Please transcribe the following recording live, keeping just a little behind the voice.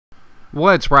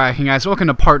What's rocking, guys? Welcome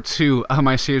to part 2 of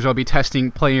my series. I'll be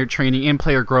testing player training and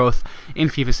player growth in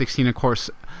FIFA 16, of course,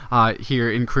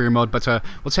 here in career mode. But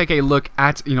we'll take a look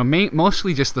at,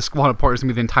 mostly just the squad part is going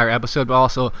to be the entire episode, but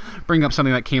also bring up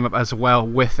something that came up as well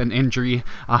with an injury.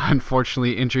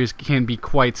 Unfortunately, injuries can be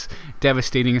quite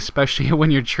devastating, especially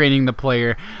when you're training the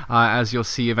player. As you'll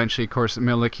see eventually, of course,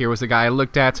 Milik here was the guy I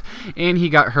looked at, and he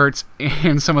got hurt,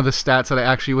 and some of the stats that I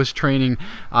actually was training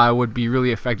would be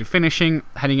really effective. Finishing,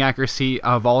 heading accuracy,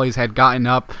 volleys had gotten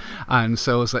up, and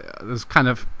so it was kind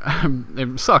of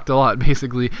it sucked a lot,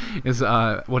 basically, is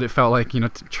what it felt like,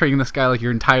 training this guy like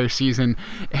your entire season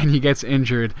and he gets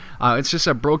injured. It's just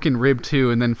a broken rib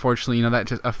too, and then fortunately, that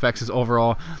just affects his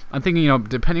overall. I'm thinking,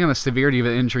 depending on the severity of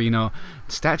the injury,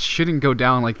 stats shouldn't go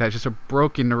down like that. Just a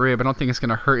broken rib, I don't think it's going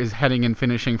to hurt his heading and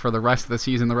finishing for the rest of the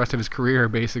season, the rest of his career,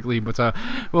 basically. But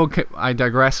I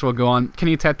digress. We'll go on.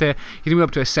 Kenny Tete, he moved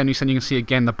up to a 70, so you can see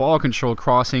again the ball control,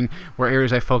 crossing were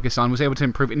areas I focused on. Was able to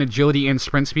improve in agility and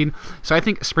sprint speed. So I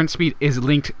think sprint speed is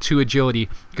linked to agility,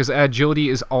 because agility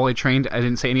is all I trained. I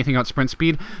didn't say anything about sprint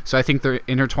speed, so I think they're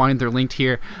intertwined. They're linked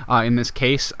here in this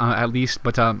case, at least.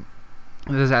 But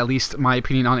this is at least my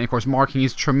opinion on it. Of course, marking,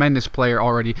 he's a tremendous player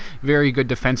already. Very good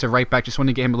defensive right back. Just want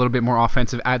to get him a little bit more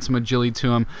offensive, add some agility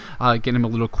to him, get him a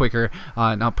little quicker.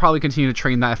 And I'll probably continue to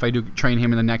train that if I do train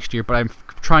him in the next year, but I'm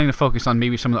trying to focus on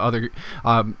maybe some of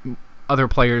the other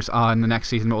players in the next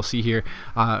season. We'll see here.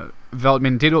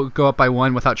 Veltman did go up by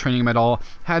 1 without training him at all.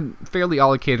 Had fairly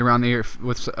allocated around there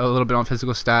with a little bit on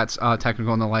physical stats,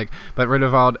 technical and the like. But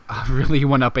Riddervald really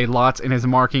went up a lot in his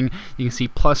marking. You can see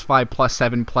 +5,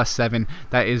 +7, +7.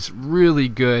 That is really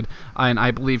good, and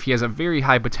I believe he has a very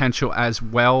high potential as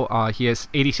well. He has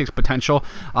 86 potential.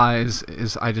 I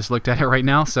just looked at it right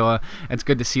now, so it's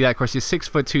good to see that. Of course, he's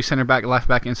 6'2" center back, left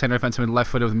back, and center defensive,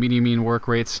 left foot with medium mean work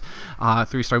rates.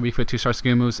 3-star weak foot, 2-star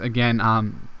skill moves.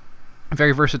 Again,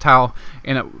 very versatile,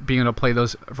 and being able to play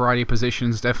those variety of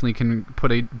positions. Definitely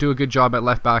can do a good job at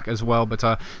left back as well. But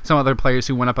some other players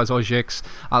who went up as Ajax,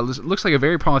 looks like a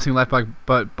very promising left back.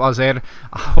 But Bazer,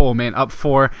 oh man, up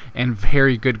 4 and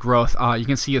very good growth. You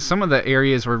can see some of the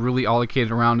areas were really allocated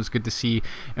around. It's good to see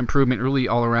improvement really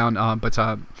all around. But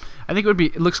I think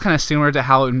it looks kind of similar to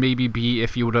how it would maybe be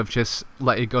if you would have just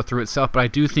let it go through itself. But I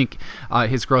do think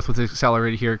his growth was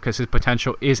accelerated here because his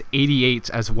potential is 88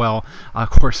 as well. Of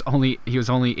course, he was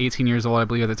only 18 years old, I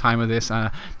believe, at the time of this.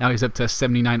 Now he's up to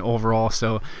 79 overall,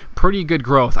 so pretty good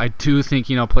growth. I do think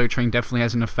player training definitely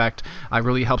has an effect. It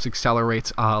really helps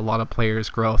accelerate a lot of players'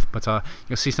 growth. But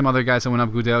you'll see some other guys that went up.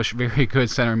 Gudelj, very good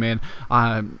center mid.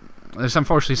 There's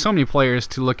unfortunately so many players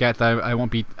to look at that I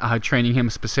won't be training him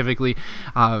specifically.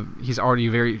 He's already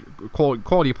a very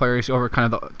quality player. He's over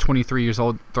kind of the 23 years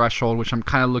old threshold, which I'm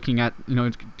kind of looking at,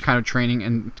 kind of training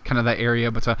in kind of that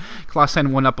area. But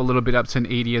Klassen went up a little bit, up to an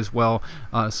 80 as well.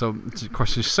 So of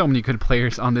course there's so many good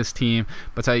players on this team.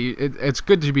 But it's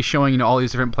good to be showing all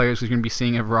these different players. We're going to be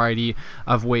seeing a variety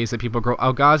of ways that people grow.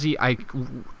 Al-Ghazi, I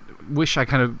wish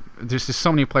there's just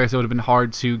so many players that would have been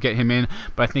hard to get him in,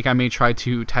 but I think I may try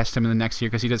to test him in the next year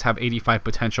because he does have 85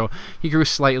 potential. He grew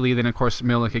slightly. Then of course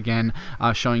Milik again,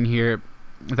 showing here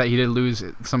that he did lose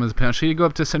some of his potential. He did go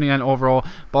up to 79 overall.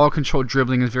 Ball control,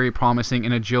 dribbling is very promising,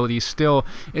 and agility still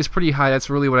is pretty high. That's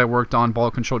really what I worked on: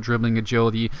 ball control, dribbling,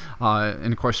 agility,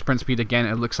 and of course sprint speed. Again,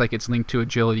 it looks like it's linked to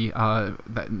agility.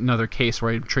 Another case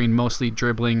where I trained mostly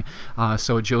dribbling,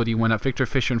 so agility went up. Victor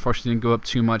Fischer unfortunately didn't go up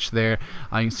too much there.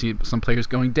 You can see some players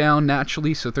going down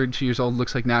naturally. So 32 years old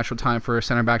looks like natural time for a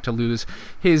center back to lose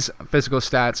his physical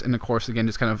stats, and of course again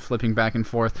just kind of flipping back and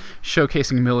forth,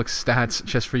 showcasing Milik's stats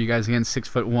just for you guys. Again,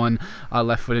 6'1",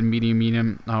 left-footed,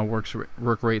 medium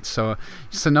work rates. So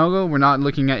Sanogo, we're not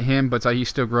looking at him, but he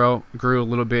still grew a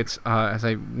little bit as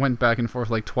I went back and forth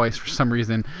like twice for some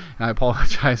reason, and I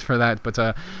apologize for that.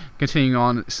 But continuing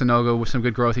on, Sanogo with some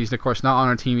good growth. He's of course not on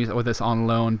our team. He's with us on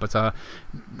loan, but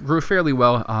grew fairly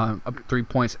well, up 3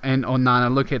 points. And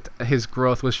Onana, look at his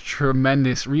growth, was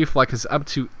tremendous. Reflex is up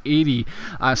to 80.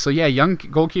 So yeah, young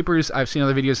goalkeepers, I've seen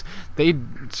other videos, they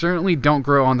certainly don't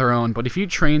grow on their own, but if you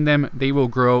train them, they will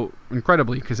grow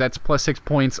incredibly, because that's +6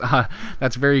 points.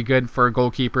 That's very good for a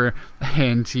goalkeeper,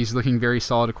 and he's looking very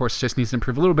solid. Of course, just needs to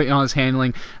improve a little bit on his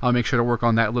handling. I'll make sure to work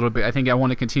on that a little bit. I think I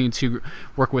want to continue to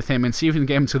work with him and see if we can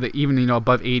get him to the even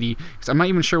above 80, because I'm not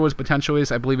even sure what his potential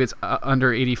is. I believe it's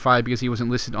under 85 because he wasn't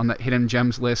listed on that hidden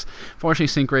gems list. Fortunately,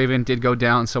 Sink Raven did go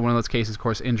down, so one of those cases, of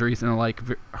course, injuries and the like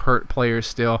hurt players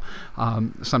still,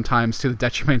 sometimes to the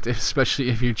detriment, especially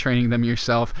if you're training them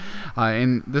yourself.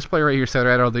 And this player right here,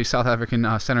 Serrero, the South African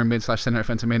center mid / center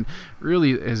defensive mid,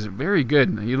 really is very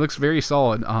good. He looks very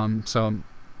solid. So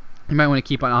You might want to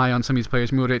keep an eye on some of these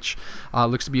players. Muric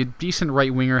looks to be a decent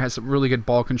right winger, has really good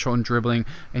ball control and dribbling,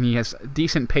 and he has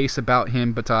decent pace about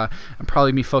him, but I'll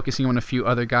probably be focusing on a few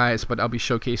other guys, but I'll be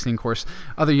showcasing, of course,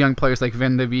 other young players like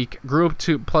Van de Beek. Grew up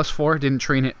to +4, didn't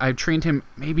train it. I've trained him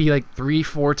maybe like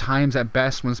 3-4 times at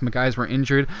best when some guys were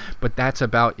injured, but that's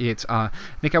about it. I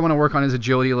think I want to work on his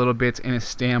agility a little bit and his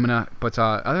stamina, but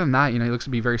other than that, he looks to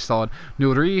be very solid.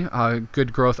 Nuri,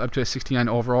 good growth up to a 69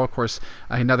 overall. Of course,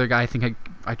 another guy I think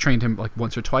I trained him like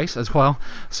once or twice as well,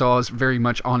 so I was very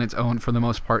much on its own for the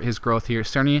most part, his growth here.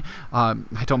 Cerny, I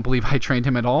don't believe I trained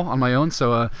him at all on my own,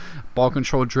 so ball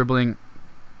control, dribbling,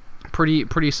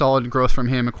 pretty solid growth from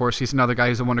him. Of course, he's another guy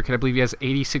who's a wonder kid. I believe he has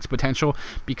 86 potential.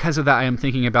 Because of that, I am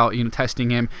thinking about testing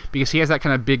him, because he has that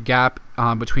kind of big gap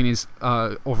between his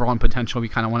overall potential. We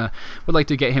kind of would like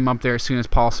to get him up there as soon as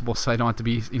possible, so I don't have to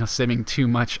be saving too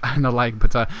much on the leg.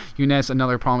 But Younes,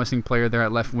 another promising player there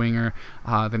at left winger.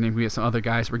 Then we have some other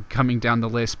guys. We're coming down the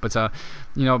list, but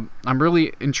I'm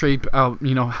really intrigued.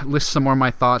 List some more of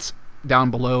my thoughts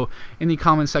down below in the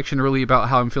comment section, really, about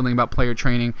how I'm feeling about player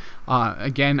training.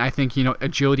 Again, I think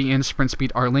agility and sprint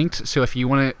speed are linked, so if you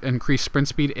want to increase sprint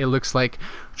speed, it looks like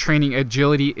training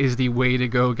agility is the way to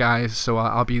go, guys. So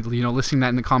I'll be listing that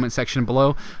in the comment section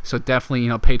below, so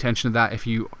definitely pay attention to that.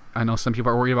 I know some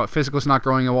people are worried about physicals not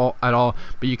growing at all,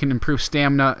 but you can improve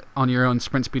stamina on your own,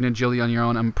 sprint speed and agility on your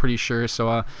own, I'm pretty sure.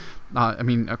 So I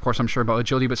mean, of course I'm sure about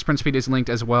agility, but sprint speed is linked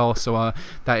as well, so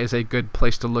that is a good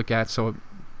place to look at. So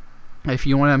if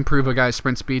you want to improve a guy's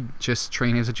sprint speed, just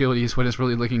train his agility is what it's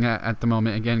really looking at the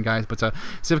moment, again, guys. But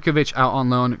Zivkovic out on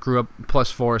loan, grew up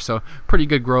 +4, so pretty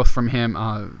good growth from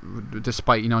him,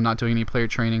 despite not doing any player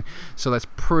training. So that's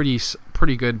pretty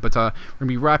good. But we're gonna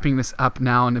be wrapping this up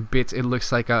now in a bit. It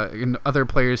looks like other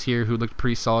players here who looked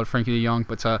pretty solid. Frankie de Jong,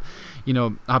 but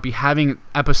I'll be having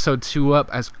episode 2 up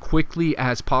as quickly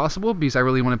as possible, because I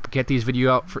really want to get these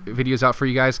videos out for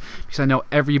you guys, because I know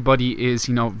everybody is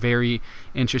very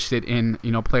interested in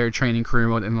player training, career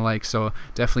mode, and the like. So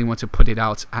definitely want to put it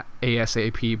out at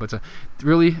ASAP. But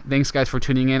really, thanks guys for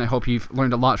tuning in. I hope you've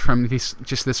learned a lot from this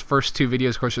first 2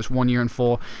 videos. Of course, just 1 year in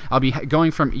full. I'll be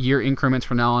going from year increments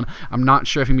from now on. I'm not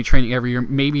sure if I'm gonna be training every year.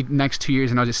 Maybe next 2 years,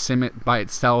 and I'll just sim it by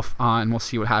itself, and we'll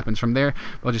see what happens from there.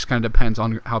 But it just kind of depends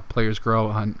on how players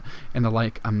grow and the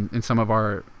like. In some of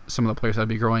the players I'll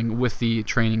be growing with the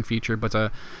training feature, but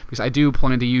because I do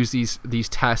plan to use these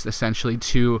tests essentially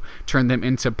to turn them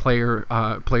into player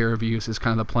reviews is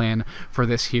kind of the plan for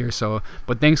this here. So,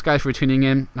 but thanks guys for tuning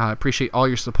in. I appreciate all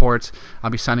your support. I'll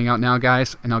be signing out now,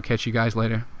 guys, and I'll catch you guys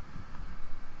later.